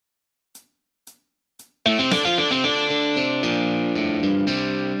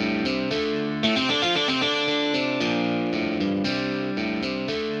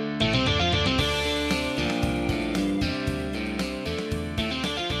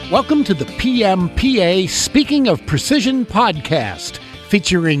Welcome to the PMPA Speaking of Precision podcast,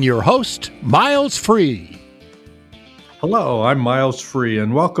 featuring your host, Miles Free. Hello, I'm Miles Free,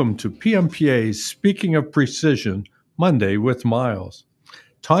 and welcome to PMPA's Speaking of Precision, Monday with Miles.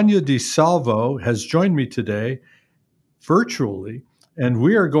 Tanya DeSalvo has joined me today virtually, and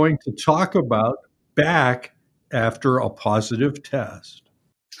we are going to talk about back after a positive test.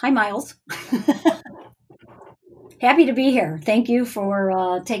 Hi, Miles. Happy to be here. Thank you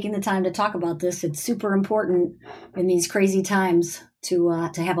for taking the time to talk about this. It's super important in these crazy times to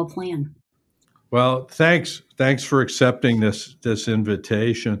have a plan. Well, thanks for accepting this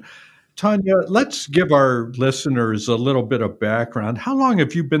invitation. Tanya, let's give our listeners a little bit of background. How long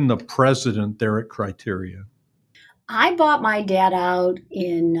have you been the president there at Criterion? I bought my dad out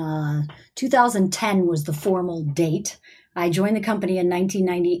in 2010 was the formal date. I joined the company in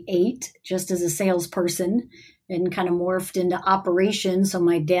 1998 just as a salesperson and kind of morphed into operations so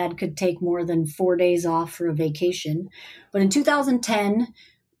my dad could take more than 4 days off for a vacation. But in 2010,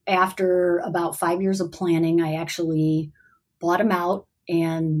 after about 5 years of planning, I actually bought him out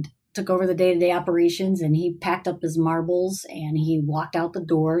and took over the day-to-day operations, and he packed up his marbles and he walked out the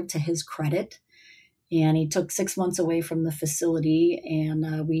door, to his credit. And he took 6 months away from the facility,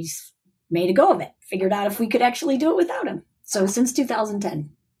 and we made a go of it, figured out if we could actually do it without him. So since 2010.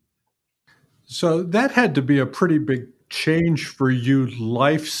 So that had to be a pretty big change for you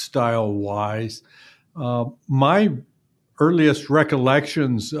lifestyle-wise. My earliest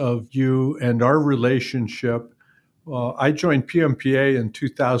recollections of you and our relationship, I joined PMPA in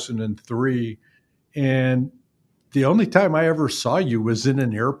 2003, and the only time I ever saw you was in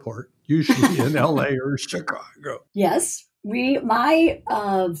an airport, usually in LA or Chicago. Yes. My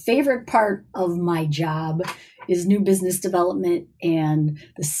favorite part of my job is new business development and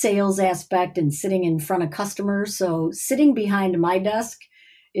the sales aspect and sitting in front of customers. So sitting behind my desk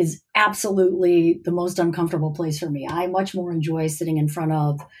is absolutely the most uncomfortable place for me. I much more enjoy sitting in front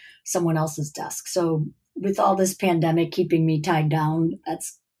of someone else's desk. So with all this pandemic keeping me tied down,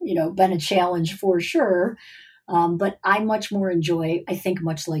 that's been a challenge for sure. But I much more enjoy, I think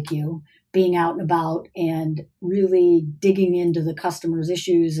much like you, being out and about and really digging into the customer's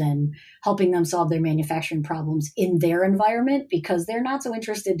issues and helping them solve their manufacturing problems in their environment, because they're not so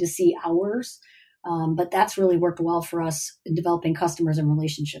interested to see ours. But that's really worked well for us in developing customers and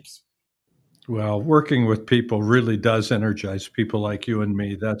relationships. Well, working with people really does energize people like you and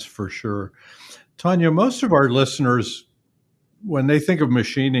me, that's for sure. Tanya, most of our listeners, when they think of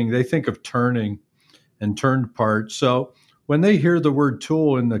machining, they think of turning and turned parts. So when they hear the word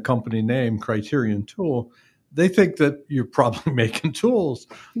tool in the company name, Criterion Tool, they think that you're probably making tools.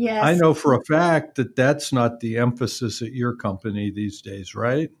 Yes. I know for a fact that that's not the emphasis at your company these days,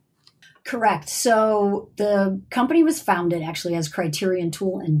 right? Correct. So the company was founded actually as Criterion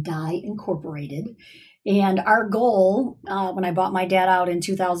Tool and Die Incorporated. And our goal, when I bought my dad out in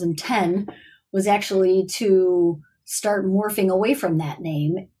 2010, was actually to start morphing away from that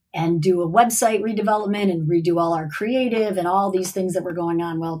name and do a website redevelopment and redo all our creative and all these things that were going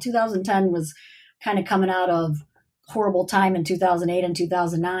on. Well, 2010 was kind of coming out of horrible time in 2008 and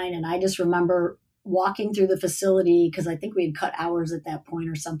 2009. And I just remember walking through the facility, because I think we had cut hours at that point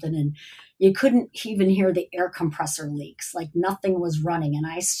or something, and you couldn't even hear the air compressor leaks, like nothing was running. And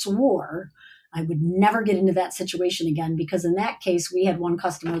I swore I would never get into that situation again, because in that case, we had one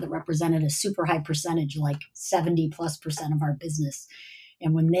customer that represented a super high percentage, like 70+% of our business.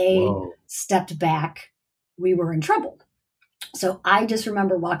 And when they stepped back, we were in trouble. So I just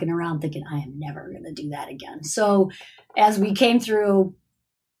remember walking around thinking, I am never going to do that again. So as we came through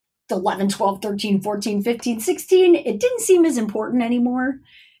 11, 12, 13, 14, 15, 16, it didn't seem as important anymore.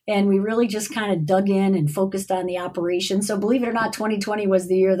 And we really just kind of dug in and focused on the operation. So believe it or not, 2020 was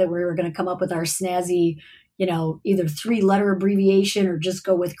the year that we were going to come up with our snazzy, either 3-letter abbreviation or just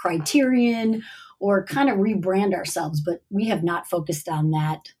go with Criterion or kind of rebrand ourselves. But we have not focused on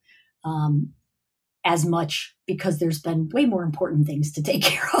that as much, because there's been way more important things to take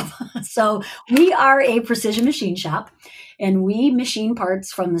care of. So we are a precision machine shop, and we machine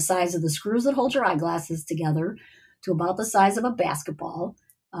parts from the size of the screws that hold your eyeglasses together to about the size of a basketball,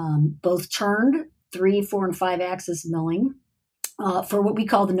 both turned 3, 4, and 5 axis milling for what we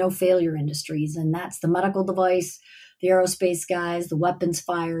call the no failure industries. And that's the medical device, the aerospace guys, the weapons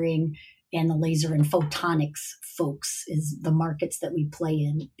firing, and the laser and photonics folks is the markets that we play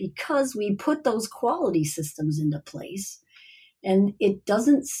in, because we put those quality systems into place. And it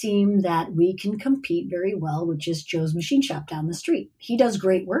doesn't seem that we can compete very well with just Joe's machine shop down the street. He does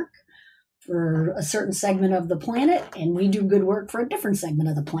great work for a certain segment of the planet, and we do good work for a different segment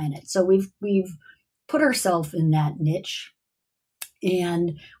of the planet. So we've put ourselves in that niche.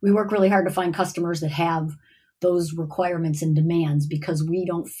 And we work really hard to find customers that have those requirements and demands because we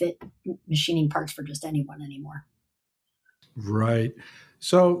don't fit machining parts for just anyone anymore. Right.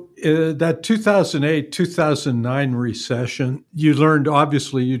 So that 2008, 2009 recession, you learned,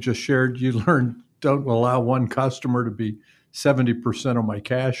 obviously, you just shared, you learned don't allow one customer to be 70% of my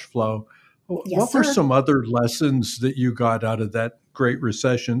cash flow. Yes, what were sir. some other lessons that you got out of that great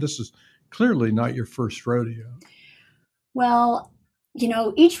recession? This is clearly not your first rodeo. Well,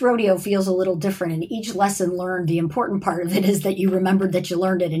 each rodeo feels a little different, and each lesson learned, the important part of it is that you remembered that you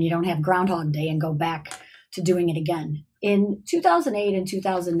learned it and you don't have Groundhog Day and go back to doing it again. In 2008 and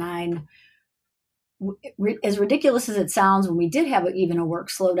 2009, as ridiculous as it sounds, when we did have even a work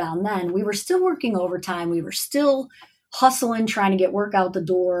slowdown then, we were still working overtime. We were still hustling, trying to get work out the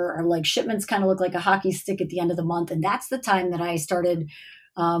door. Our shipments kind of look like a hockey stick at the end of the month. And that's the time that I started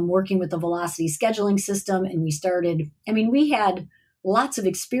working with the Velocity scheduling system. And we had lots of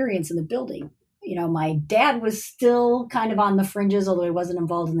experience in the building. My dad was still kind of on the fringes, although he wasn't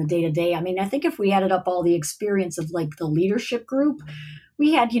involved in the day-to-day. I think if we added up all the experience of the leadership group,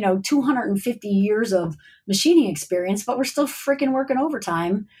 we had, 250 years of machining experience, but we're still freaking working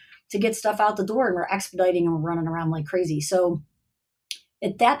overtime to get stuff out the door, and we're expediting and we're running around like crazy. So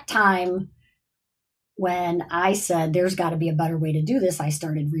at that time, when I said there's got to be a better way to do this, I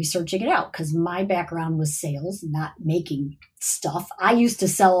started researching it out because my background was sales, not making stuff. I used to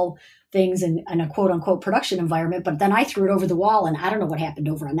sell things in a quote unquote production environment, but then I threw it over the wall, and I don't know what happened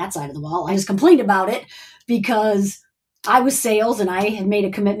over on that side of the wall. I just complained about it because I was sales and I had made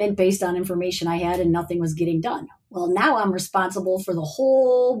a commitment based on information I had and nothing was getting done. Well, now I'm responsible for the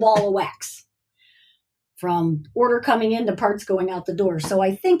whole ball of wax, from order coming in to parts going out the door. So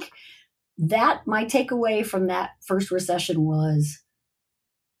I think that my takeaway from that first recession was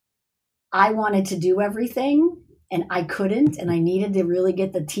I wanted to do everything and I couldn't, and I needed to really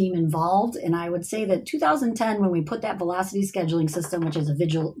get the team involved. And I would say that 2010, when we put that Velocity scheduling system, which is a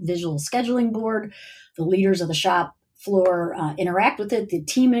visual scheduling board, the leaders of the shop floor interact with it. The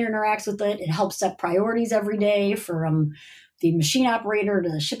team interacts with it. It helps set priorities every day from the machine operator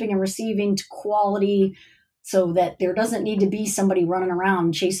to shipping and receiving to quality, so that there doesn't need to be somebody running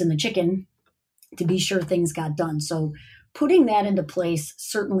around chasing the chicken to be sure things got done. So putting that into place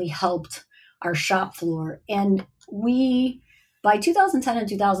certainly helped our shop floor. And by 2010 and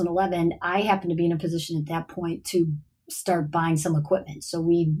 2011, I happened to be in a position at that point to start buying some equipment. So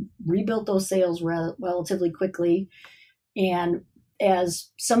we rebuilt those sales relatively quickly. And as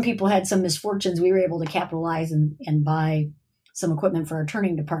some people had some misfortunes, we were able to capitalize and buy some equipment for our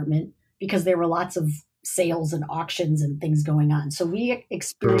turning department because there were lots of sales and auctions and things going on. So we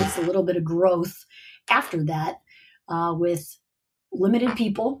experienced a little bit of growth after that with limited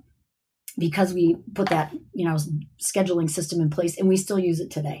people because we put that, scheduling system in place, and we still use it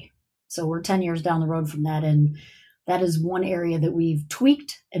today. So we're 10 years down the road from that. And that is one area that we've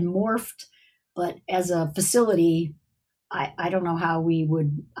tweaked and morphed. But as a facility, I don't know how we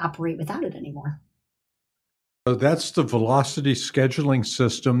would operate without it anymore. So that's the Velocity scheduling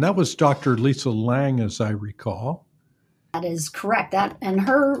system. That was Dr. Lisa Lang, as I recall. That is correct. And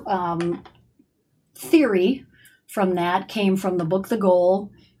her theory from that came from the book, The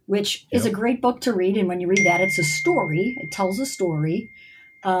Goal, which is a great book to read. And when you read that, it's a story. It tells a story.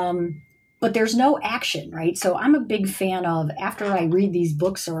 But there's no action, right? So I'm a big fan of, after I read these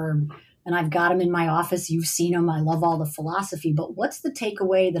books and I've got them in my office, you've seen them, I love all the philosophy, but what's the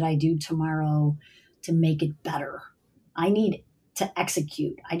takeaway that I do tomorrow to make it better? I need to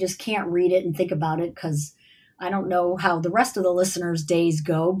execute. I just can't read it and think about it because I don't know how the rest of the listeners' days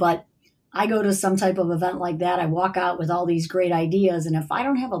go, but I go to some type of event like that. I walk out with all these great ideas. And if I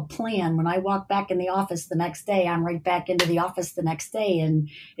don't have a plan, when I walk back in the office the next day, I'm right back into the office the next day. And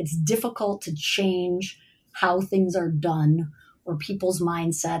it's difficult to change how things are done or people's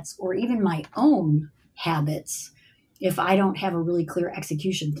mindsets or even my own habits if I don't have a really clear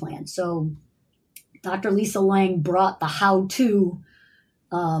execution plan. So Dr. Lisa Lang brought the how-to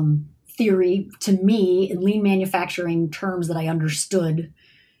theory to me in lean manufacturing terms that I understood,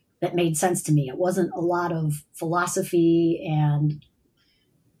 that made sense to me. It wasn't a lot of philosophy and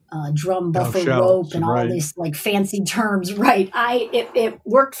drum buffer rope and all these fancy terms. Right. It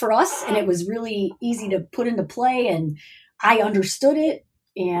worked for us, and it was really easy to put into play, and I understood it,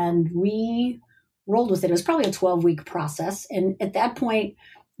 and we rolled with it. It was probably a 12-week process. And at that point,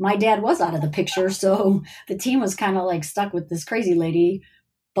 my dad was out of the picture. So the team was kind of stuck with this crazy lady,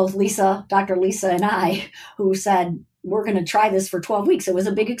 both Lisa, Dr. Lisa, and I, who said, we're going to try this for 12 weeks. It was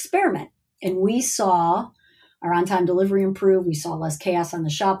a big experiment. And we saw our on-time delivery improve. We saw less chaos on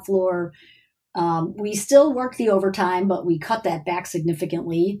the shop floor. We still work the overtime, but we cut that back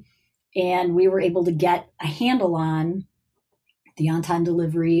significantly. And we were able to get a handle on the on-time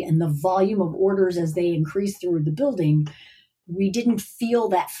delivery and the volume of orders as they increased through the building. We didn't feel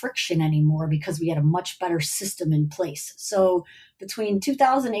that friction anymore because we had a much better system in place. So between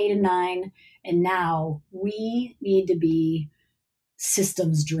 2008 and 9 and now, we need to be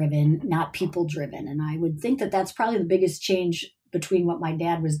systems driven, not people driven. And I would think that that's probably the biggest change between what my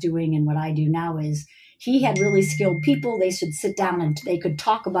dad was doing and what I do now is he had really skilled people. They should sit down and they could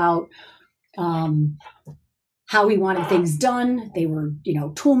talk about how he wanted things done. They were,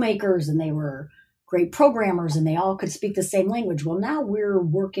 tool makers and they were great programmers and they all could speak the same language. Well, now we're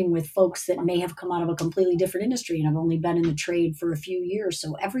working with folks that may have come out of a completely different industry and have only been in the trade for a few years.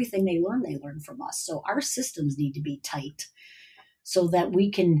 So everything they learn from us. So our systems need to be tight so that we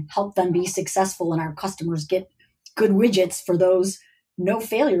can help them be successful and our customers get good widgets for those no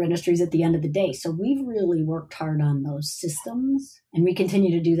failure industries at the end of the day. So we've really worked hard on those systems and we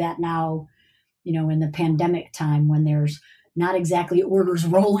continue to do that now, in the pandemic time when there's not exactly orders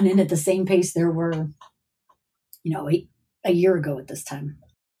rolling in at the same pace there were, a year ago at this time.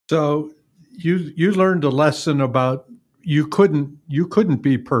 So you learned a lesson about you couldn't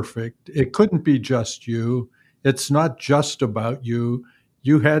be perfect. It couldn't be just you. It's not just about you.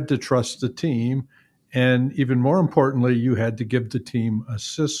 You had to trust the team. And even more importantly, you had to give the team a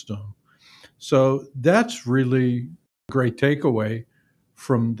system. So that's really a great takeaway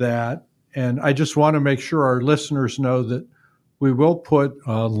from that. And I just want to make sure our listeners know that we will put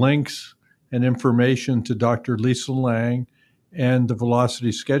links and information to Dr. Lisa Lang and the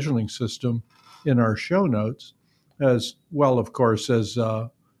Velocity scheduling system in our show notes, as well, of course, as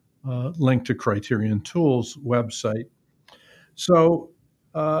a link to Criterion Tools website. So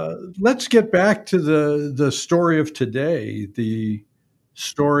let's get back to the story of today, the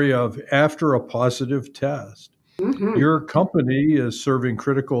story of after a positive test. Mm-hmm. Your company is serving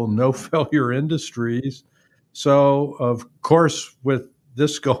critical no-failure industries. So, of course, with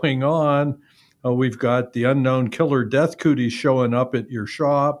this going on, we've got the unknown killer death cooties showing up at your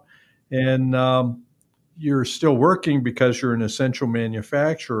shop, and you're still working because you're an essential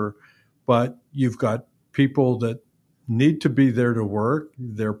manufacturer, but you've got people that need to be there to work.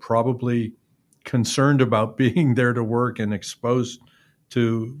 They're probably concerned about being there to work and exposed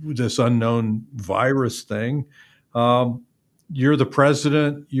to this unknown virus thing. You're the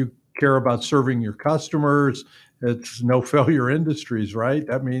president. You care about serving your customers. It's no failure industries, right?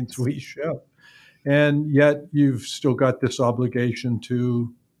 That means we ship. And yet you've still got this obligation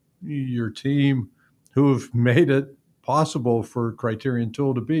to your team who have made it possible for Criterion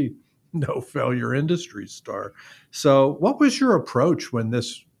Tool to be no failure industry star. So what was your approach when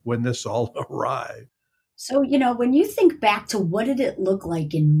this all arrived? So, when you think back to what did it look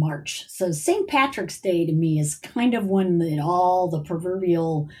like in March? So St. Patrick's Day to me is kind of when all the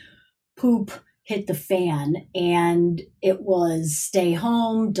proverbial poop hit the fan, and it was stay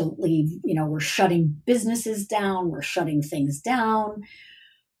home, don't leave, we're shutting businesses down, we're shutting things down.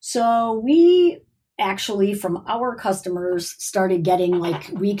 So we actually, from our customers, started getting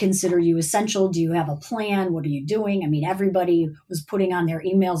we consider you essential. Do you have a plan? What are you doing? I mean, everybody was putting on their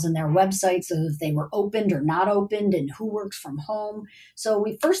emails and their websites so if they were opened or not opened and who works from home. So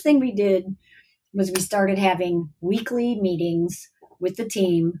first thing we did was we started having weekly meetings with the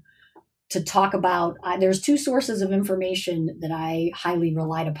team to talk about, there's two sources of information that I highly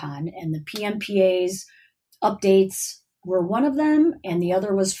relied upon, and the PMPA's updates were one of them, and the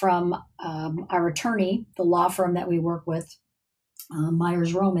other was from our attorney, the law firm that we work with,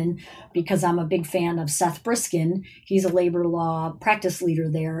 Myers Roman, because I'm a big fan of Seth Briskin. He's a labor law practice leader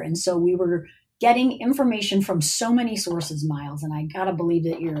there, and so we were getting information from so many sources, Miles, and I gotta believe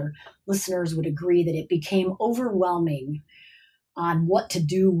that your listeners would agree that it became overwhelming on what to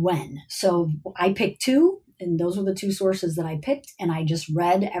do when. So I picked two, and those were the two sources that I picked, and I just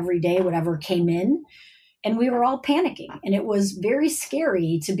read every day whatever came in. And we were all panicking. And it was very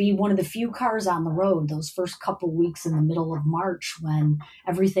scary to be one of the few cars on the road those first couple weeks in the middle of March when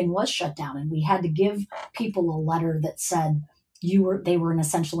everything was shut down. And we had to give people a letter that said they were an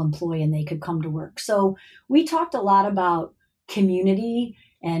essential employee and they could come to work. So we talked a lot about community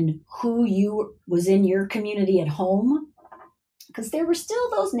and who was in your community at home, because there were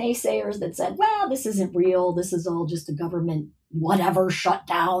still those naysayers that said, well, this isn't real. This is all just a government, whatever, shut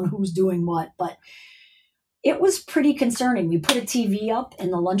down, who's doing what. But it was pretty concerning. We put a TV up in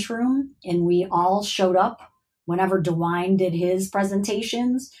the lunchroom and we all showed up whenever DeWine did his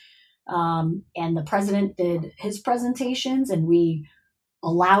presentations and the president did his presentations, and we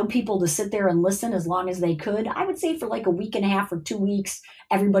allowed people to sit there and listen as long as they could. I would say for like a week and a half or 2 weeks,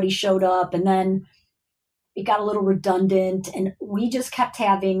 everybody showed up, and then it got a little redundant, and we just kept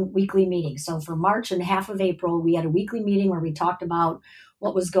having weekly meetings. So for March and half of April, we had a weekly meeting where we talked about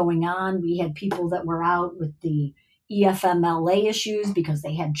what was going on. We had people that were out with the EFMLA issues because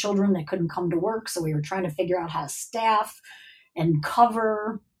they had children that couldn't come to work. So we were trying to figure out how to staff and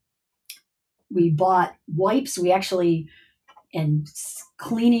cover. We bought wipes. And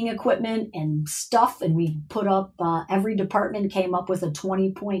cleaning equipment and stuff. And we put up, every department came up with a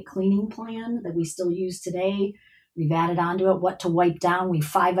 20-point cleaning plan that we still use today. We've added onto it what to wipe down. We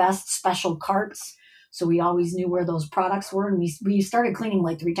 5S'd special carts. So we always knew where those products were. And we started cleaning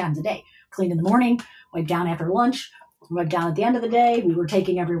like 3 times a day. Clean in the morning, wipe down after lunch, wipe down at the end of the day. We were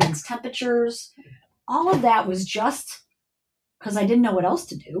taking everyone's temperatures. All of that was just because I didn't know what else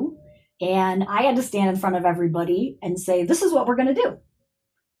to do. And I had to stand in front of everybody and say, this is what we're going to do.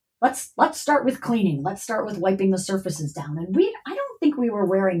 Let's start with cleaning. Let's start with wiping the surfaces down. And I don't think we were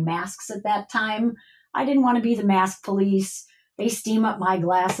wearing masks at that time. I didn't want to be the mask police. They steam up my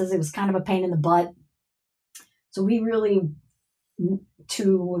glasses. It was kind of a pain in the butt. So we really,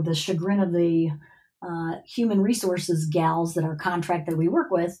 to the chagrin of the human resources gals that are contract that we work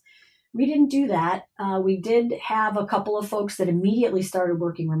with, we didn't do that. We did have a couple of folks that immediately started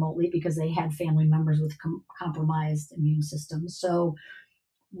working remotely because they had family members with compromised immune systems. So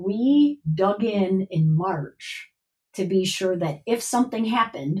we dug in March to be sure that if something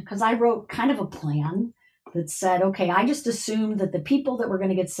happened, because I wrote kind of a plan that said, okay, I just assumed that the people that were going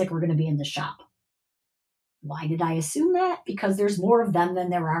to get sick were going to be in the shop. Why did I assume that? Because there's more of them than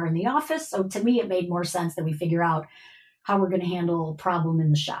there are in the office. So to me, it made more sense that we figure out how we're going to handle a problem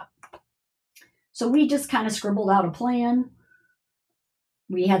in the shop. So we just kind of scribbled out a plan.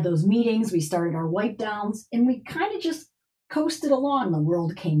 We had those meetings. We started our wipe downs, and we kind of just coasted along. The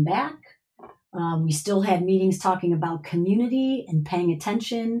world came back. We still had meetings talking about community and paying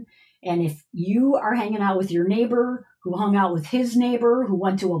attention. And if you are hanging out with your neighbor who hung out with his neighbor who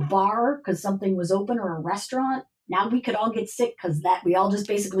went to a bar because something was open or a restaurant, now we could all get sick because we all just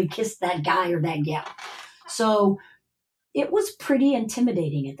basically kissed that guy or that gal. So it was pretty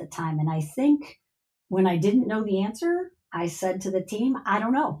intimidating at the time. And I think when I didn't know the answer, I said to the team, I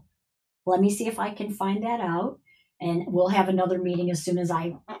don't know. Let me see if I can find that out. And we'll have another meeting as soon as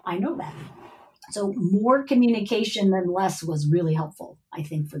I know that. So more communication than less was really helpful, I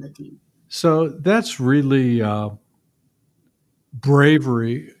think, for the team. So that's really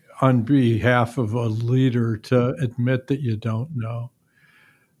bravery on behalf of a leader to admit that you don't know.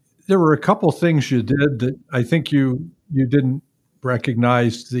 There were a couple things you did that I think you didn't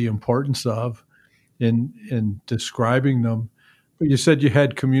recognize the importance of in describing them. But you said you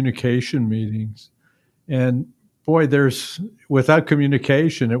had communication meetings. And boy, without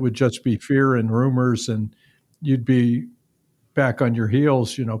communication, it would just be fear and rumors, and you'd be back on your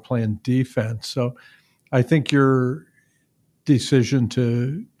heels, playing defense. So I think your decision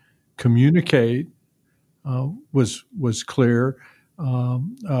to communicate was clear,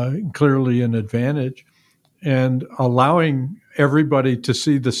 clearly an advantage, and allowing everybody to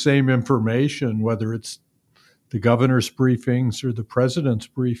see the same information, whether it's the governor's briefings or the president's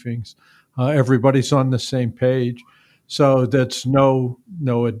briefings. Everybody's on the same page. So that's no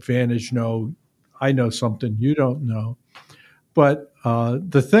advantage, I know something you don't know. But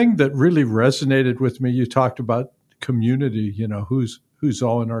the thing that really resonated with me, you talked about community, who's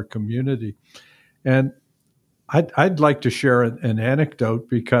all in our community. And I'd like to share an anecdote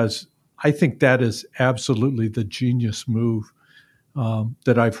because I think that is absolutely the genius move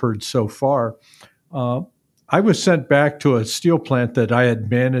that I've heard so far. I was sent back to a steel plant that I had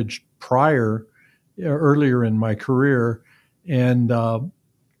managed earlier in my career. And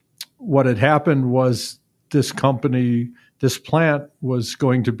what had happened was this plant was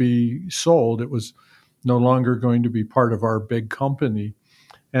going to be sold. It was no longer going to be part of our big company.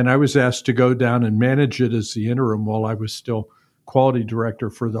 And I was asked to go down and manage it as the interim while I was still quality director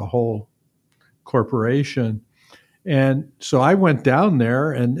for the whole corporation. And so I went down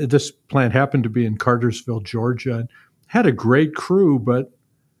there, and this plant happened to be in Cartersville, Georgia, and had a great crew, but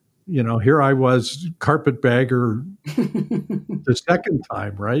here I was, carpetbagger the second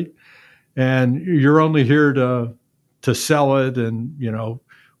time, right? And you're only here to sell it, and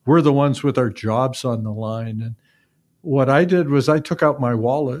we're the ones with our jobs on the line. And what I did was I took out my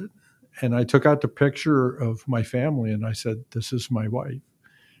wallet and I took out the picture of my family, and I said, "This is my wife,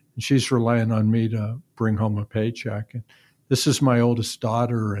 and she's relying on me to bring home a paycheck. And this is my oldest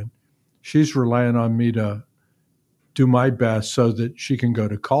daughter, and she's relying on me to do my best so that she can go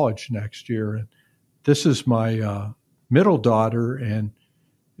to college next year. And this is my middle daughter, and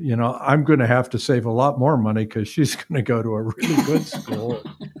I'm going to have to save a lot more money because she's going to go to a really good school.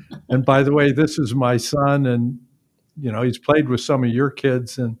 And by the way, this is my son, and he's played with some of your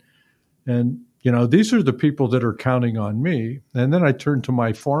kids, and these are the people that are counting on me. And then I turned to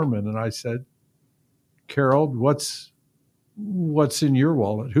my foreman and I said, Carol, what's in your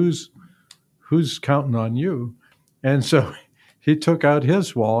wallet? Who's counting on you? And so he took out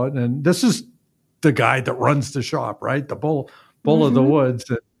his wallet, and this is the guy that runs the shop, right? The bull of the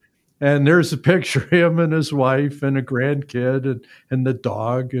woods. And there's a picture of him and his wife and a grandkid and the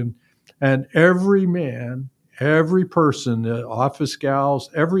dog, and every man, every person, the office gals,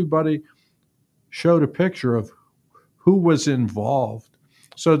 everybody showed a picture of who was involved.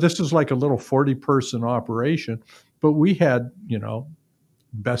 So this is like a little 40-person operation, but we had,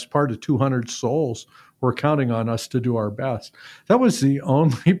 best part of 200 souls were counting on us to do our best. That was the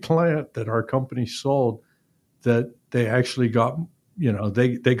only plant that our company sold that they actually got,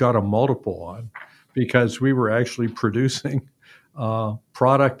 they got a multiple on, because we were actually producing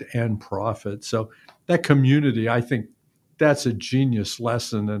product and profit. So that community, I think that's a genius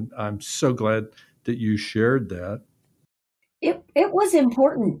lesson, and I'm so glad that you shared that. It was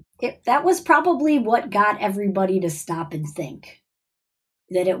important. That was probably what got everybody to stop and think,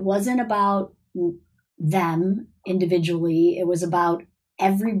 that it wasn't about them individually. It was about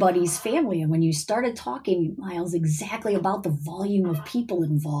everybody's family. And when you started talking, Miles, exactly about the volume of people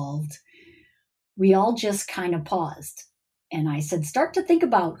involved, we all just kind of paused. And I said, start to think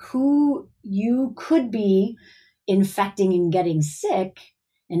about who you could be infecting and getting sick,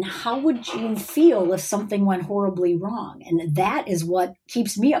 and how would you feel if something went horribly wrong? And that is what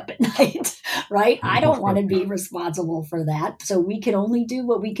keeps me up at night, right? I don't want to be responsible for that. So we can only do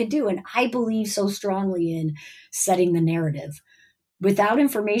what we could do. And I believe so strongly in setting the narrative. Without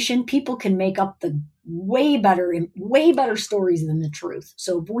information, people can make up the way better stories than the truth.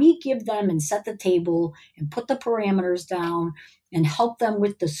 So if we give them and set the table and put the parameters down and help them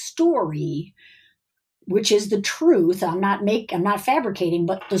with the story, which is the truth. I'm not fabricating,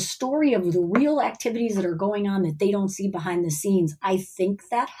 but the story of the real activities that are going on that they don't see behind the scenes. I think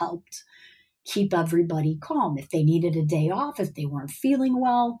that helped keep everybody calm. If they needed a day off, if they weren't feeling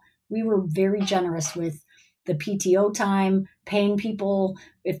well, we were very generous with the PTO time, paying people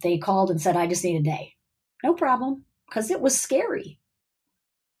if they called and said, I just need a day. No problem, because it was scary.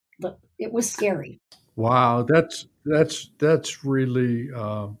 But it was scary. Wow, that's really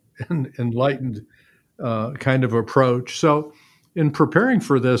enlightened kind of approach. So in preparing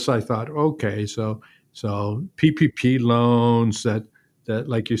for this, I thought, okay, so PPP loans, that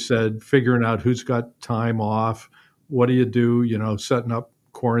like you said, figuring out who's got time off, what do you do, setting up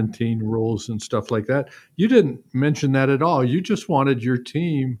quarantine rules and stuff like that. You didn't mention that at all. You just wanted your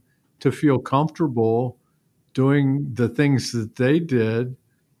team to feel comfortable doing the things that they did,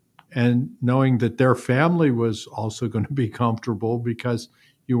 and knowing that their family was also going to be comfortable because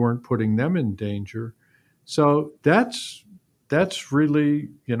you weren't putting them in danger. So that's really,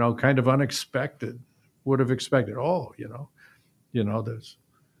 kind of unexpected. Would have expected, there's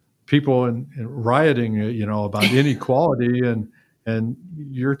people in rioting, about inequality, and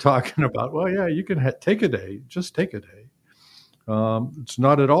you're talking about, well, yeah, you can take a day, just take a day. It's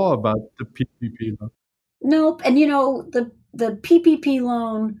not at all about the PPP loan. Nope. And the PPP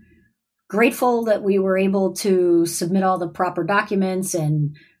loan, grateful that we were able to submit all the proper documents,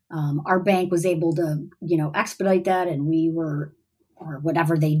 and our bank was able to, expedite that, and we were, or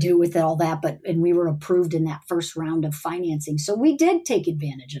whatever they do with all that, and we were approved in that first round of financing. So we did take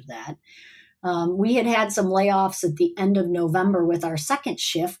advantage of that. We had some layoffs at the end of November with our second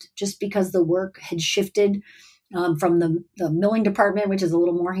shift, just because the work had shifted from the milling department, which is a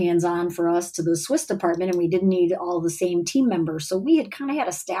little more hands-on for us, to the Swiss department, and we didn't need all the same team members. So we had kind of had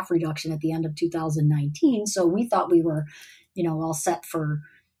a staff reduction at the end of 2019. So we thought we were, all set for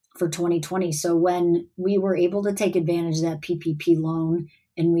 2020. So when we were able to take advantage of that PPP loan,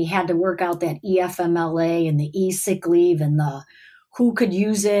 and we had to work out that EFMLA and the e-sick leave and the who could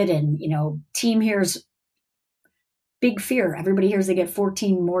use it, and, team here's big fear. Everybody hears they get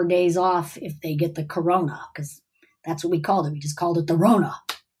 14 more days off if they get the corona, because that's what we called it. We just called it the Rona.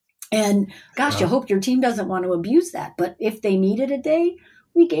 And gosh, you hope your team doesn't want to abuse that. But if they needed a day,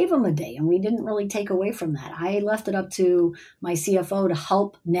 we gave them a day, and we didn't really take away from that. I left it up to my CFO to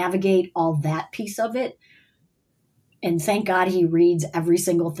help navigate all that piece of it. And thank God he reads every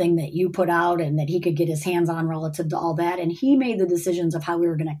single thing that you put out, and that he could get his hands on relative to all that. And he made the decisions of how we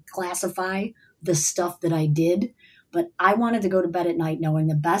were going to classify the stuff that I did. But I wanted to go to bed at night knowing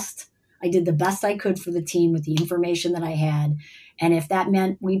I did the best I could for the team with the information that I had. And if that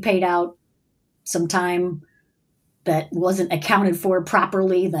meant we paid out some time that wasn't accounted for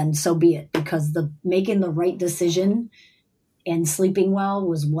properly, then so be it, because the making the right decision and sleeping well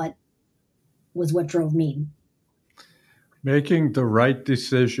was what drove me. Making the right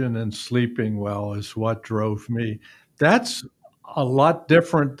decision and sleeping well is what drove me. That's a lot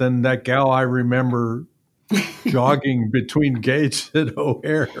different than that gal I remember jogging between gates at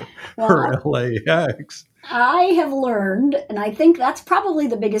O'Hare or LAX. I have learned, and I think that's probably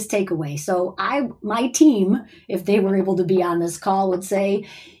the biggest takeaway. So my team, if they were able to be on this call, would say,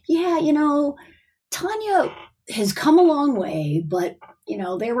 yeah, Tanya has come a long way, but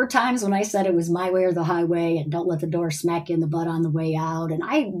there were times when I said it was my way or the highway and don't let the door smack you in the butt on the way out. And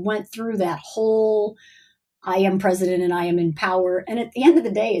I went through that whole, I am president and I am in power. And at the end of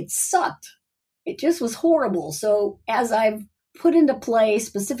the day, it sucked. It just was horrible. So as I've put into play,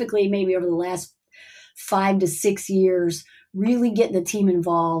 specifically maybe over the last 5 to 6 years, really getting the team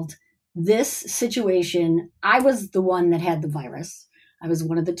involved, this situation, I was the one that had the virus. I was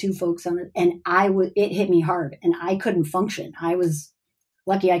one of the 2 folks on it, and it hit me hard and I couldn't function. I was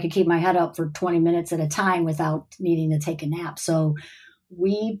lucky I could keep my head up for 20 minutes at a time without needing to take a nap. So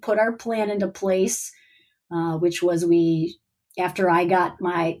we put our plan into place, which was after I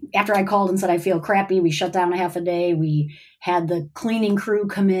called and said I feel crappy, we shut down a half a day. We had the cleaning crew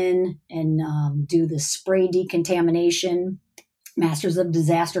come in and do the spray decontamination. Masters of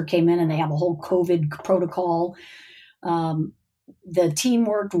Disaster came in and they have a whole COVID protocol. The team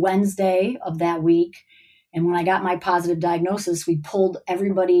worked Wednesday of that week. And when I got my positive diagnosis, we pulled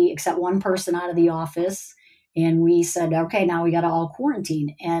everybody except one person out of the office. And we said, okay, now we got to all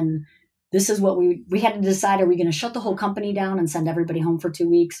quarantine. And this is what we had to decide. Are we going to shut the whole company down and send everybody home for 2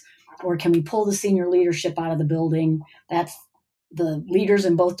 weeks? Or can we pull the senior leadership out of the building? That's the leaders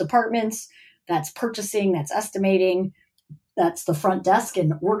in both departments. That's purchasing, that's estimating. That's the front desk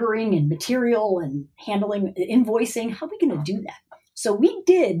and ordering and material and handling invoicing. How are we going to do that? So we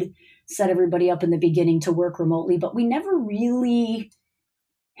did set everybody up in the beginning to work remotely, but we never really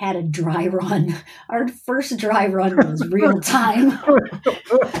had a dry run. Our first dry run was real time.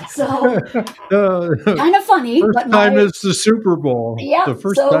 So kind of funny. First but time is the Super Bowl. Yeah. The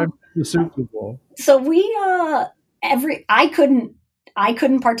first time is the Super Bowl. So we I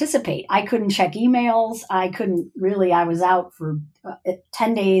couldn't participate. I couldn't check emails. I was out for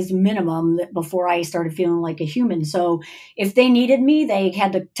 10 days minimum before I started feeling like a human. So if they needed me, they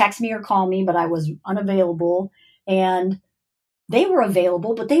had to text me or call me, but I was unavailable. And they were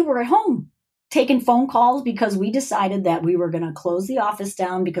available, but they were at home taking phone calls because we decided that we were going to close the office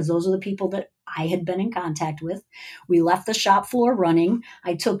down because those are the people that I had been in contact with. We left the shop floor running.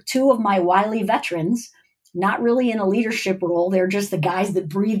 I took 2 of my wily veterans, not really in a leadership role. They're just the guys that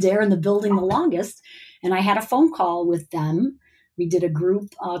breathed air in the building the longest. And I had a phone call with them. We did a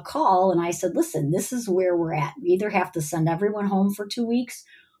group call and I said, listen, this is where we're at. We either have to send everyone home for 2 weeks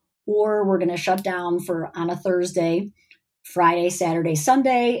or we're going to shut down on a Thursday, Friday, Saturday,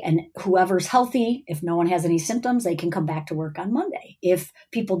 Sunday. And whoever's healthy, if no one has any symptoms, they can come back to work on Monday. If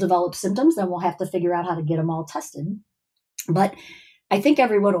people develop symptoms, then we'll have to figure out how to get them all tested. But I think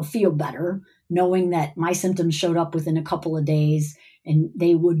everyone will feel better knowing that my symptoms showed up within a couple of days and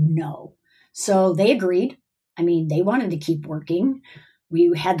they would know. So they agreed. I mean, they wanted to keep working.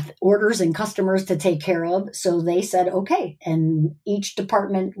 We had orders and customers to take care of. So they said, okay. And each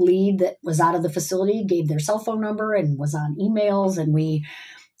department lead that was out of the facility gave their cell phone number and was on emails. And we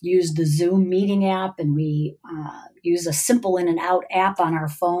used the Zoom meeting app and we used a simple in and out app on our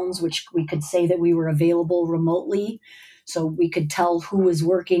phones, which we could say that we were available remotely. So we could tell who was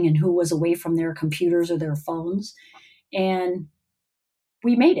working and who was away from their computers or their phones. And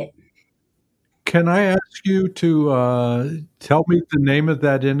we made it. Can I ask you to tell me the name of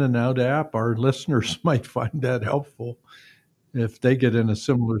that in and out app? Our listeners might find that helpful if they get in a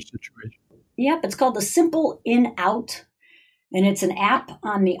similar situation. Yep, it's called the Simple In Out. And it's an app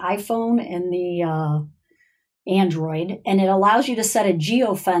on the iPhone and the Android. And it allows you to set a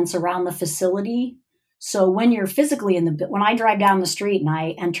geofence around the facility. So when you're physically when I drive down the street and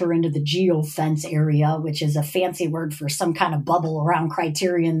I enter into the geofence area, which is a fancy word for some kind of bubble around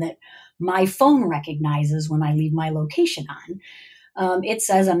Criterion that my phone recognizes when I leave my location on, it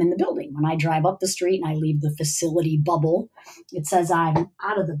says I'm in the building. When I drive up the street and I leave the facility bubble, it says I'm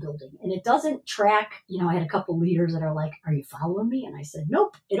out of the building. And it doesn't track, I had a couple leaders that are like, are you following me? And I said,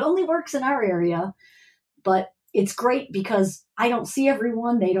 nope, it only works in our area. But it's great because I don't see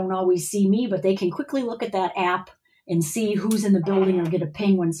everyone. They don't always see me, but they can quickly look at that app and see who's in the building or get a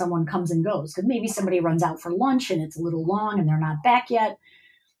ping when someone comes and goes. Because maybe somebody runs out for lunch and it's a little long and they're not back yet.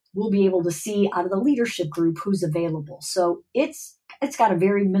 We'll be able to see out of the leadership group who's available. So it's got a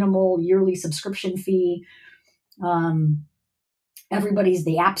very minimal yearly subscription fee.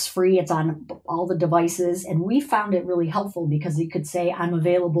 The app's free. It's on all the devices. And we found it really helpful because you could say, I'm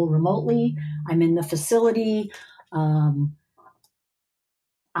available remotely. I'm in the facility. I'm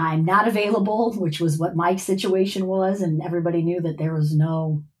not available, which was what my situation was. And everybody knew that there was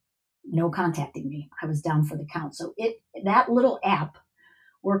no contacting me. I was down for the count. So that little app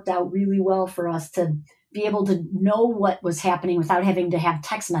worked out really well for us to be able to know what was happening without having to have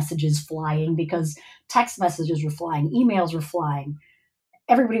text messages flying, because text messages were flying, emails were flying.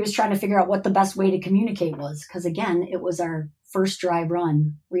 Everybody was trying to figure out what the best way to communicate was, because again, it was our first dry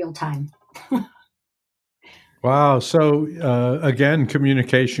run, real time. Wow. So again,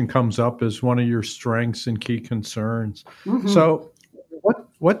 communication comes up as one of your strengths and key concerns. Mm-hmm. So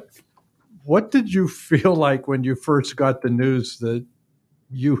what did you feel like when you first got the news that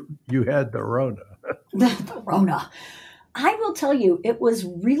you had the Rona? The Rona. I will tell you, it was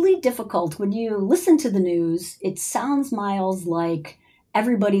really difficult. When you listen to the news, it sounds, Miles, like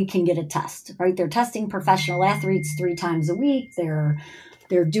everybody can get a test, right? They're testing professional athletes 3 times a week. They're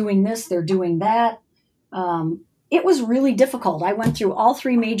doing this, they're doing that. It was really difficult. I went through all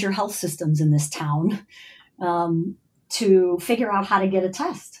 3 major health systems in this town to figure out how to get a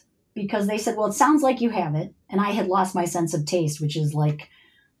test, because they said, well, it sounds like you have it. And I had lost my sense of taste, which is like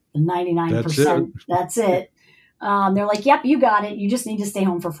 99%. That's it. They're like, yep, you got it. You just need to stay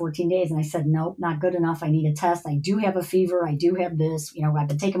home for 14 days. And I said, nope, not good enough. I need a test. I do have a fever. I do have this. I've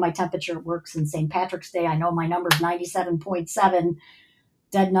been taking my temperature at work since St. Patrick's Day. I know my number's 97.7,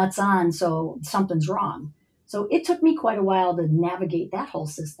 dead nuts on. So something's wrong. So it took me quite a while to navigate that whole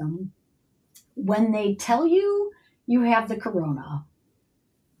system. When they tell you you have the corona,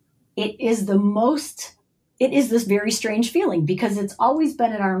 it is this very strange feeling, because it's always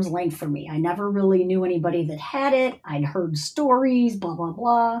been at arm's length for me. I never really knew anybody that had it. I'd heard stories, blah, blah,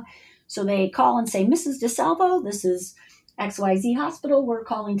 blah. So they call and say, Mrs. DeSalvo, this is XYZ Hospital. We're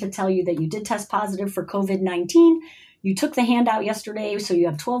calling to tell you that you did test positive for COVID-19. You took the handout yesterday, so you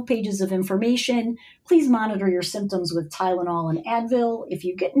have 12 pages of information. Please monitor your symptoms with Tylenol and Advil. If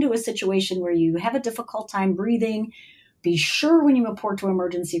you get into a situation where you have a difficult time breathing, be sure when you report to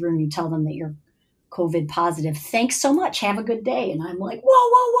emergency room, you tell them that you're COVID positive. Thanks so much. Have a good day. And I'm like,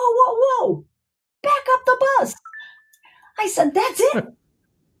 whoa. Back up the bus. I said, that's it.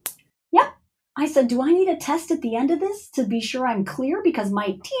 Yep. I said, do I need a test at the end of this to be sure I'm clear? Because my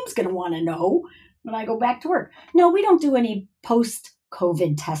team's going to want to know when I go back to work. No, we don't do any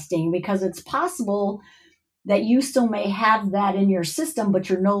post-COVID testing, because it's possible that you still may have that in your system, but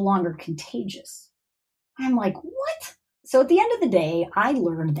you're no longer contagious. I'm like, what? So at the end of the day, I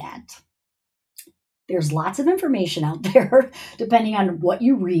learned that there's lots of information out there, depending on what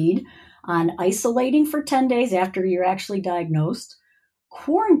you read, on isolating for 10 days after you're actually diagnosed,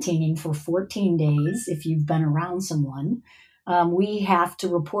 quarantining for 14 days if you've been around someone. We have to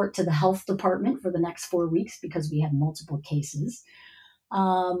report to the health department for the next 4 weeks because we have multiple cases.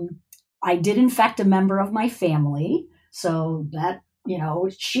 I did infect a member of my family, so that,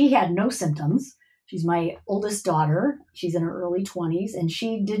 she had no symptoms. She's my oldest daughter. She's in her early 20s, and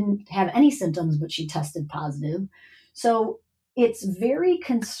she didn't have any symptoms, but she tested positive. So it's very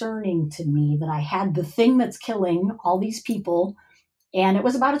concerning to me that I had the thing that's killing all these people. And it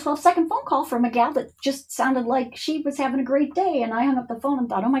was about a 12-second phone call from a gal that just sounded like she was having a great day. And I hung up the phone and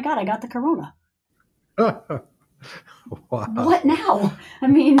thought, oh my God, I got the corona. Wow. What now? I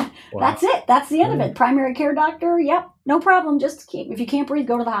mean, wow. That's it. That's the end of it. Primary care doctor. Yep. No problem. If you can't breathe,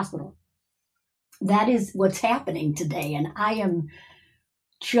 go to the hospital. That is what's happening today. And I am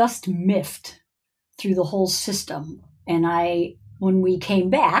just miffed through the whole system. And when we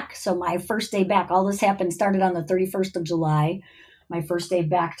came back, so my first day back, all this started on the 31st of July. My first day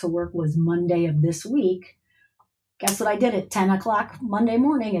back to work was Monday of this week. Guess what I did at 10 o'clock Monday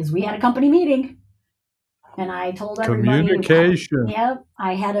morning is we had a company meeting. And I told everybody. Communication. Yep.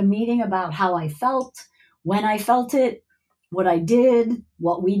 I had a meeting about how I felt, when I felt it, what I did,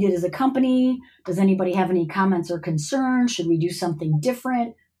 what we did as a company. Does anybody have any comments or concerns? Should we do something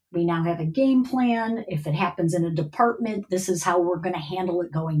different? We now have a game plan. If it happens in a department, this is how we're going to handle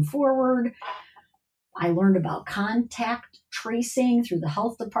it going forward. I learned about contact tracing through the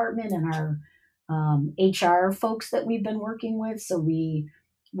health department and our HR folks that we've been working with. So we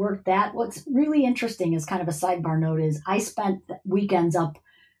worked that. What's really interesting is kind of a sidebar note is I spent weekends up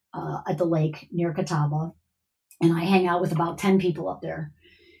at the lake near Catawba, and I hang out with about 10 people up there.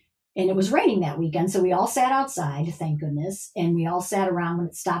 And it was raining that weekend, so we all sat outside, thank goodness, and we all sat around when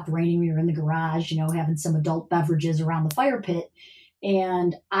it stopped raining. We were in the garage, having some adult beverages around the fire pit.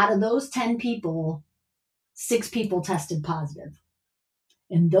 And out of those 10 people, 6 people tested positive.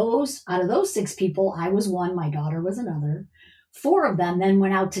 And out of those 6 people, I was one, my daughter was another. 4 of them then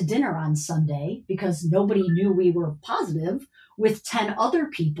went out to dinner on Sunday because nobody knew we were positive with 10 other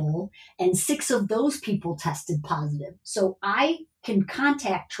people, and 6 of those people tested positive. So I can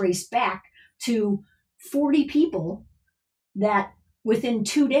contact trace back to 40 people that within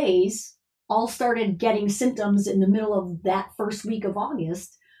 2 days all started getting symptoms in the middle of that first week of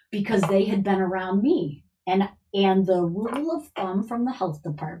August because they had been around me. And the rule of thumb from the health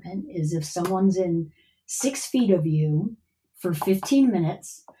department is if someone's in 6 feet of you for 15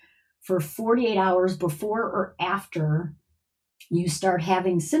 minutes for 48 hours before or after you start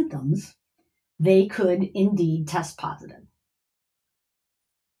having symptoms, they could indeed test positive.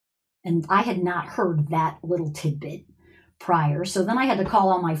 And I had not heard that little tidbit prior. So then I had to call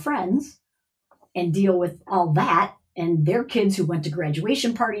all my friends and deal with all that and their kids who went to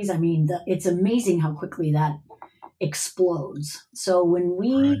graduation parties. I mean, it's amazing how quickly that explodes. So when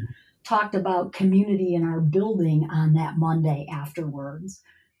we talked about community in our building on that Monday afterwards,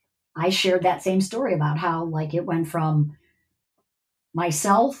 I shared that same story about how like it went from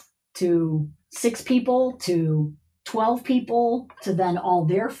myself to 6 people to 12 people to then all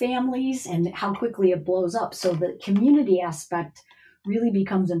their families and how quickly it blows up. So the community aspect really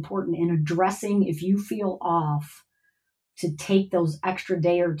becomes important in addressing if you feel off to take those extra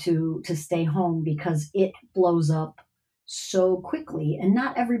day or two to stay home because it blows up so quickly and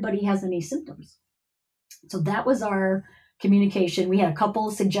not everybody has any symptoms. So that was our communication. We had a couple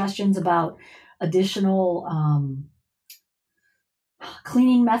of suggestions about additional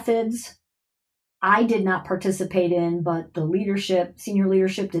cleaning methods. I did not participate in, but the senior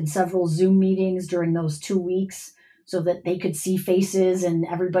leadership did several Zoom meetings during those 2 weeks so that they could see faces and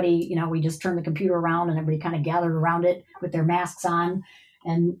everybody, we just turned the computer around and everybody kind of gathered around it with their masks on.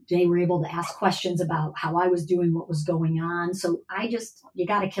 And they were able to ask questions about how I was doing, what was going on. So you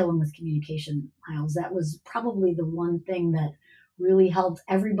got to kill them with communication, Miles. That was probably the one thing that really helped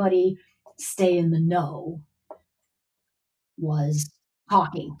everybody stay in the know was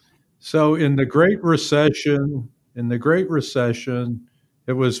talking. So in the Great Recession,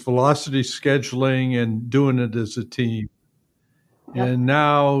 it was velocity scheduling and doing it as a team. Yep. And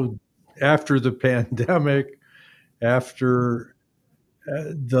now after the pandemic, after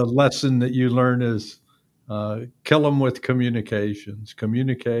the lesson that you learn is kill them with communications.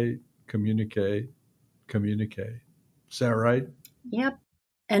 Communicate. Is that right? Yep.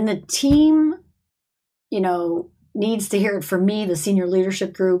 And the team, needs to hear it from me, the senior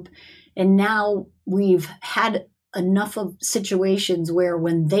leadership group. And now we've had enough of situations where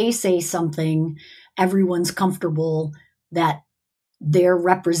when they say something, everyone's comfortable that they're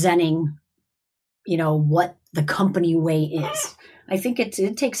representing, what the company way is. I think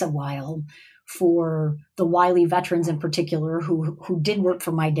it takes a while for the Wiley veterans in particular who did work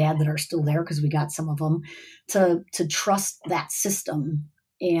for my dad that are still there because we got some of them to trust that system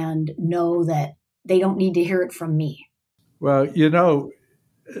and know that they don't need to hear it from me. Well,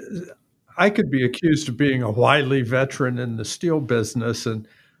 I could be accused of being a Wiley veteran in the steel business. And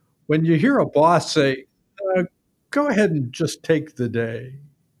when you hear a boss say, go ahead and just take the day,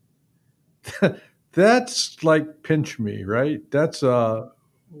 that's like pinch me, right? That's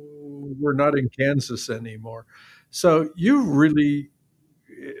we're not in Kansas anymore. So you really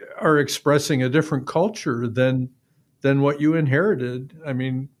are expressing a different culture than what you inherited. I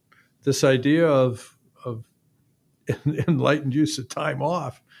mean, this idea of enlightened use of time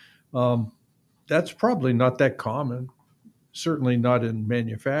off, that's probably not that common, certainly not in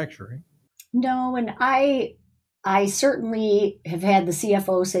manufacturing. No, and I certainly have had the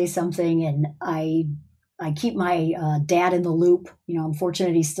CFO say something, and I keep my dad in the loop. I'm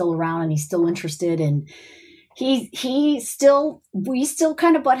fortunate he's still around and he's still interested, and we still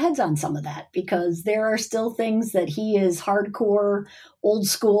kind of butt heads on some of that because there are still things that he is hardcore, old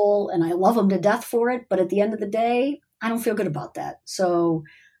school, and I love him to death for it. But at the end of the day, I don't feel good about that. So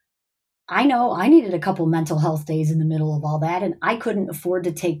I know I needed a couple mental health days in the middle of all that, and I couldn't afford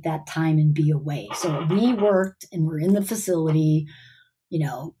to take that time and be away. So we worked and we're in the facility,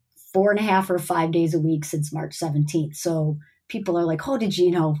 4.5 or 5 days a week since March 17th. So people are like,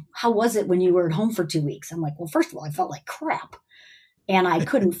 oh, how was it when you were at home for 2 weeks? I'm like, well, first of all, I felt like crap and I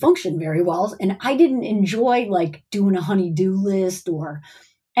couldn't function very well. And I didn't enjoy like doing a honey-do list or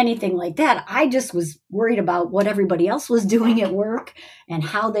anything like that. I just was worried about what everybody else was doing at work and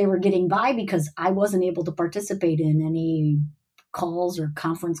how they were getting by because I wasn't able to participate in any calls or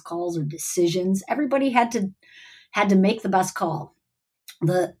conference calls or decisions. Everybody had to make the best call.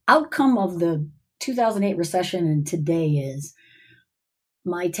 The outcome of the 2008 recession and today is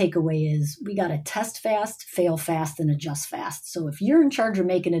my takeaway is we got to test fast, fail fast, and adjust fast. So if you're in charge of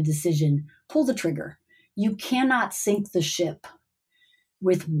making a decision, pull the trigger. You cannot sink the ship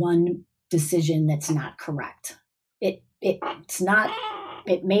with one decision that's not correct. It's not,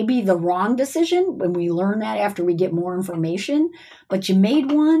 it may be the wrong decision when we learn that after we get more information, but you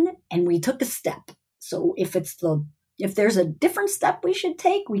made one and we took a step. So if there's a different step we should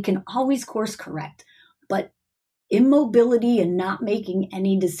take, we can always course correct. But immobility and not making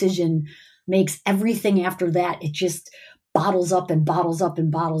any decision makes everything after that, it just bottles up and bottles up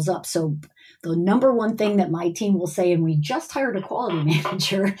and bottles up. So the number one thing that my team will say, and we just hired a quality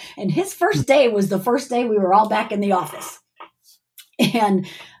manager, and his first day was the first day we were all back in the office. And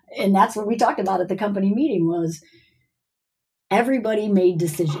that's what we talked about at the company meeting was everybody made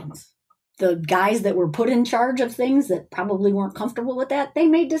decisions. The guys that were put in charge of things that probably weren't comfortable with that, they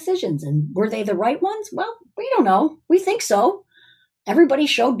made decisions. And were they the right ones? Well, we don't know. We think so. Everybody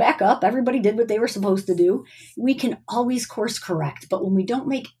showed back up. Everybody did what they were supposed to do. We can always course correct. But when we don't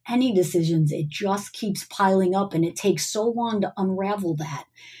make any decisions, it just keeps piling up and it takes so long to unravel that.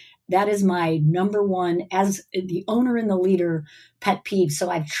 That is my number one, as the owner and the leader, pet peeve.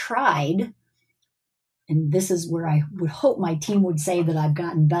 So I've tried, and this is where I would hope my team would say that I've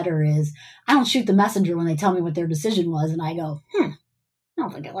gotten better, is I don't shoot the messenger when they tell me what their decision was. And I go, I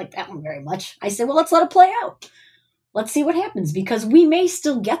don't think I like that one very much. I say, well, let's let it play out. Let's see what happens, because we may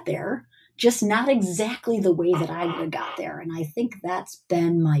still get there, just not exactly the way that I would have got there. And I think that's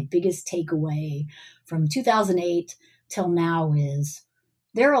been my biggest takeaway from 2008 till now is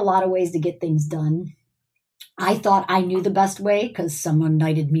there are a lot of ways to get things done. I thought I knew the best way because someone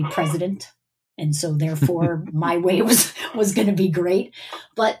knighted me president. And so therefore my way was going to be great.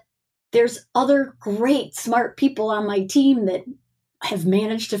 But there's other great, smart people on my team that have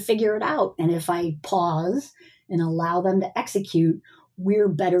managed to figure it out. And if I pause and allow them to execute, we're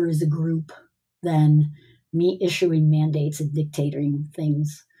better as a group than me issuing mandates and dictating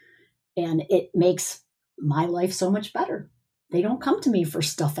things. And it makes my life so much better. They don't come to me for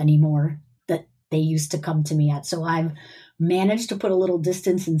stuff anymore that they used to come to me at. So I've managed to put a little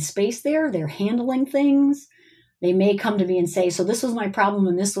distance and space there. They're handling things. They may come to me and say, so this was my problem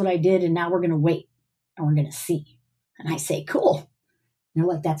and this is what I did. And now we're going to wait and we're going to see. And I say, cool. And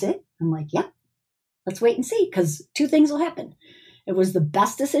they're like, that's it? I'm like, yeah. Let's wait and see, because two things will happen. It was the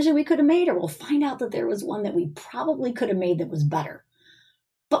best decision we could have made, or we'll find out that there was one that we probably could have made that was better.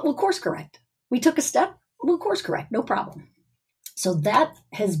 But we'll course correct. We took a step, we'll course correct, no problem. So that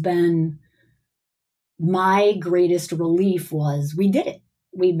has been my greatest relief was we did it.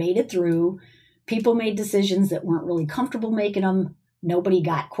 We made it through. People made decisions that weren't really comfortable making them. Nobody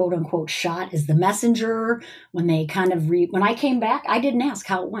got quote unquote shot as the messenger. When they when I came back, I didn't ask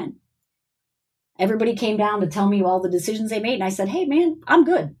how it went. Everybody came down to tell me all the decisions they made. And I said, hey, man, I'm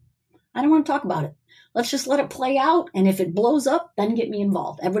good. I don't want to talk about it. Let's just let it play out. And if it blows up, then get me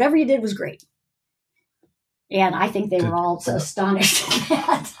involved. And whatever you did was great. And I think they were all so astonished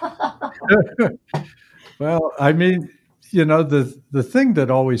at that. Well, I mean, the thing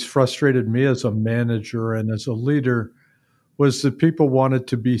that always frustrated me as a manager and as a leader was that people wanted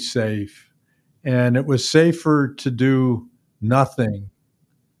to be safe. And it was safer to do nothing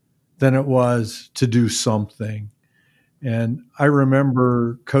than it was to do something. And I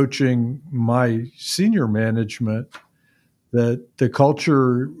remember coaching my senior management that the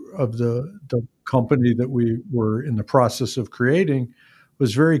culture of the company that we were in the process of creating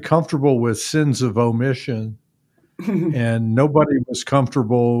was very comfortable with sins of omission, and nobody was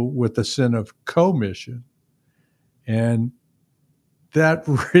comfortable with the sin of commission. And that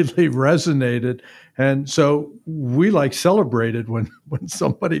really resonated. And so we celebrated when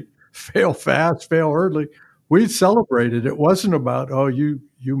somebody fail fast, fail early. We celebrated. It wasn't about, oh, you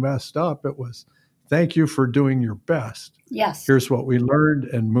messed up. It was, thank you for doing your best. Yes. Here's what we learned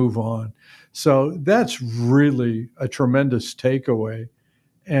and move on. So that's really a tremendous takeaway.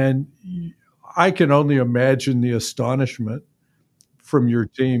 And I can only imagine the astonishment from your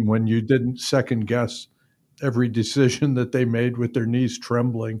team when you didn't second guess every decision that they made with their knees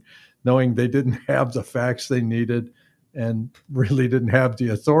trembling, knowing they didn't have the facts they needed and really didn't have the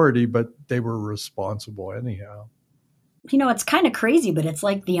authority, but they were responsible anyhow. It's kind of crazy, but it's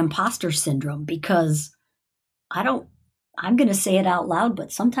like the imposter syndrome, because I'm going to say it out loud,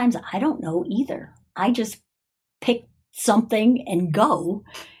 but sometimes I don't know either. I just pick something and go,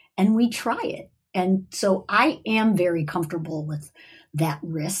 and we try it. And so I am very comfortable with that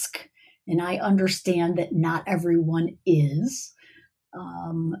risk. And I understand that not everyone is,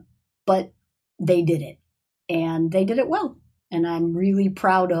 but they did it. And they did it well. And I'm really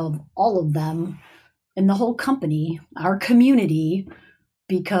proud of all of them and the whole company, our community,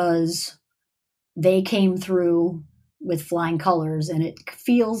 because they came through with flying colors, and it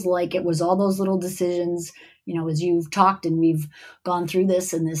feels like it was all those little decisions, as you've talked and we've gone through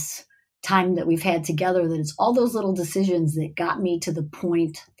this in this time that we've had together, that it's all those little decisions that got me to the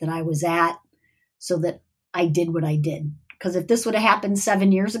point that I was at so that I did what I did. Because if this would have happened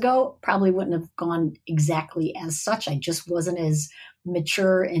 7 years ago, probably wouldn't have gone exactly as such. I just wasn't as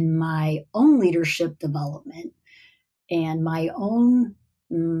mature in my own leadership development and my own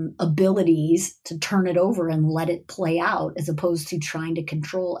abilities to turn it over and let it play out, as opposed to trying to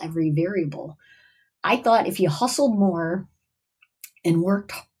control every variable. I thought if you hustled more and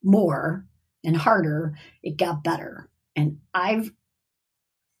worked more and harder, it got better. And I've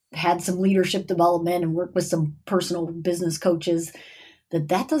had some leadership development and worked with some personal business coaches that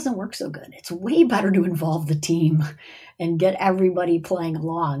doesn't work so good. It's way better to involve the team and get everybody playing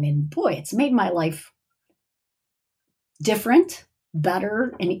along. And boy, it's made my life different,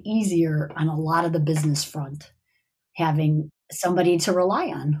 better, and easier on a lot of the business front, having somebody to rely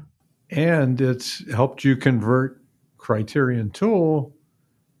on. And it's helped you convert Criterion Tool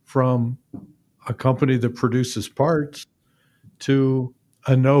from a company that produces parts to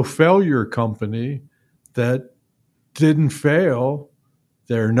a no-failure company that didn't fail.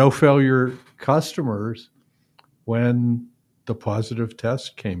 There are no failure customers when the positive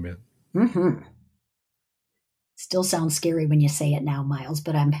test came in. Mm-hmm. Still sounds scary when you say it now, Miles,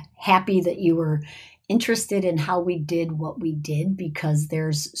 but I'm happy that you were interested in how we did what we did, because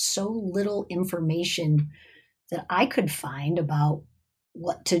there's so little information that I could find about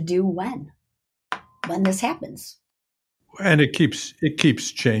what to do when this happens. And it keeps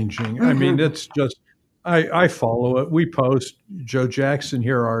changing. Mm-hmm. I mean, it's just, I follow it. We post. Joe Jackson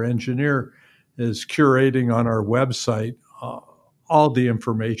here, our engineer, is curating on our website all the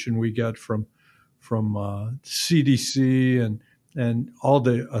information we get from CDC and all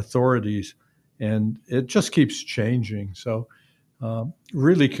the authorities, and it just keeps changing. So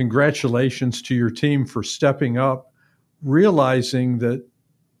really congratulations to your team for stepping up, realizing that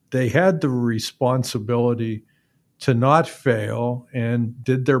they had the responsibility to not fail and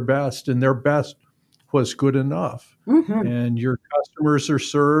did their best, and their best was good enough. Mm-hmm. And your customers are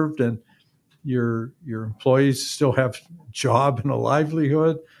served, and your employees still have a job and a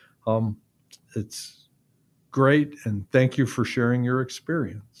livelihood. It's great, and thank you for sharing your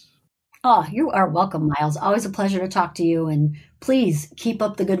experience. Oh, you are welcome, Miles. Always a pleasure to talk to you, and please keep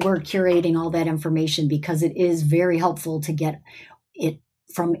up the good work curating all that information, because it is very helpful to get it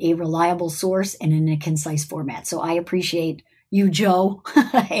from a reliable source and in a concise format. So I appreciate you, Joe,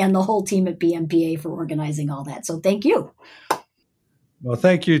 and the whole team at PMPA for organizing all that. So thank you. Well,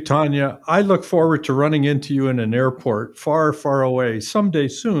 thank you, Tanya. I look forward to running into you in an airport far, far away someday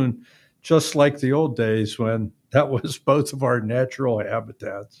soon, just like the old days when that was both of our natural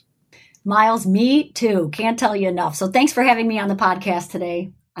habitats. Miles, me too. Can't tell you enough. So thanks for having me on the podcast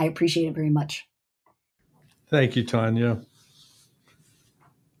today. I appreciate it very much. Thank you, Tanya.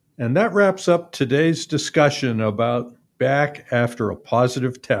 And that wraps up today's discussion about Back After a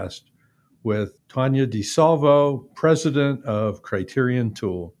Positive Test with Tanya DeSalvo, president of Criterion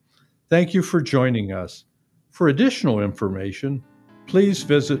Tool. Thank you for joining us. For additional information, please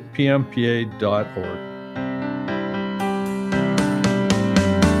visit pmpa.org.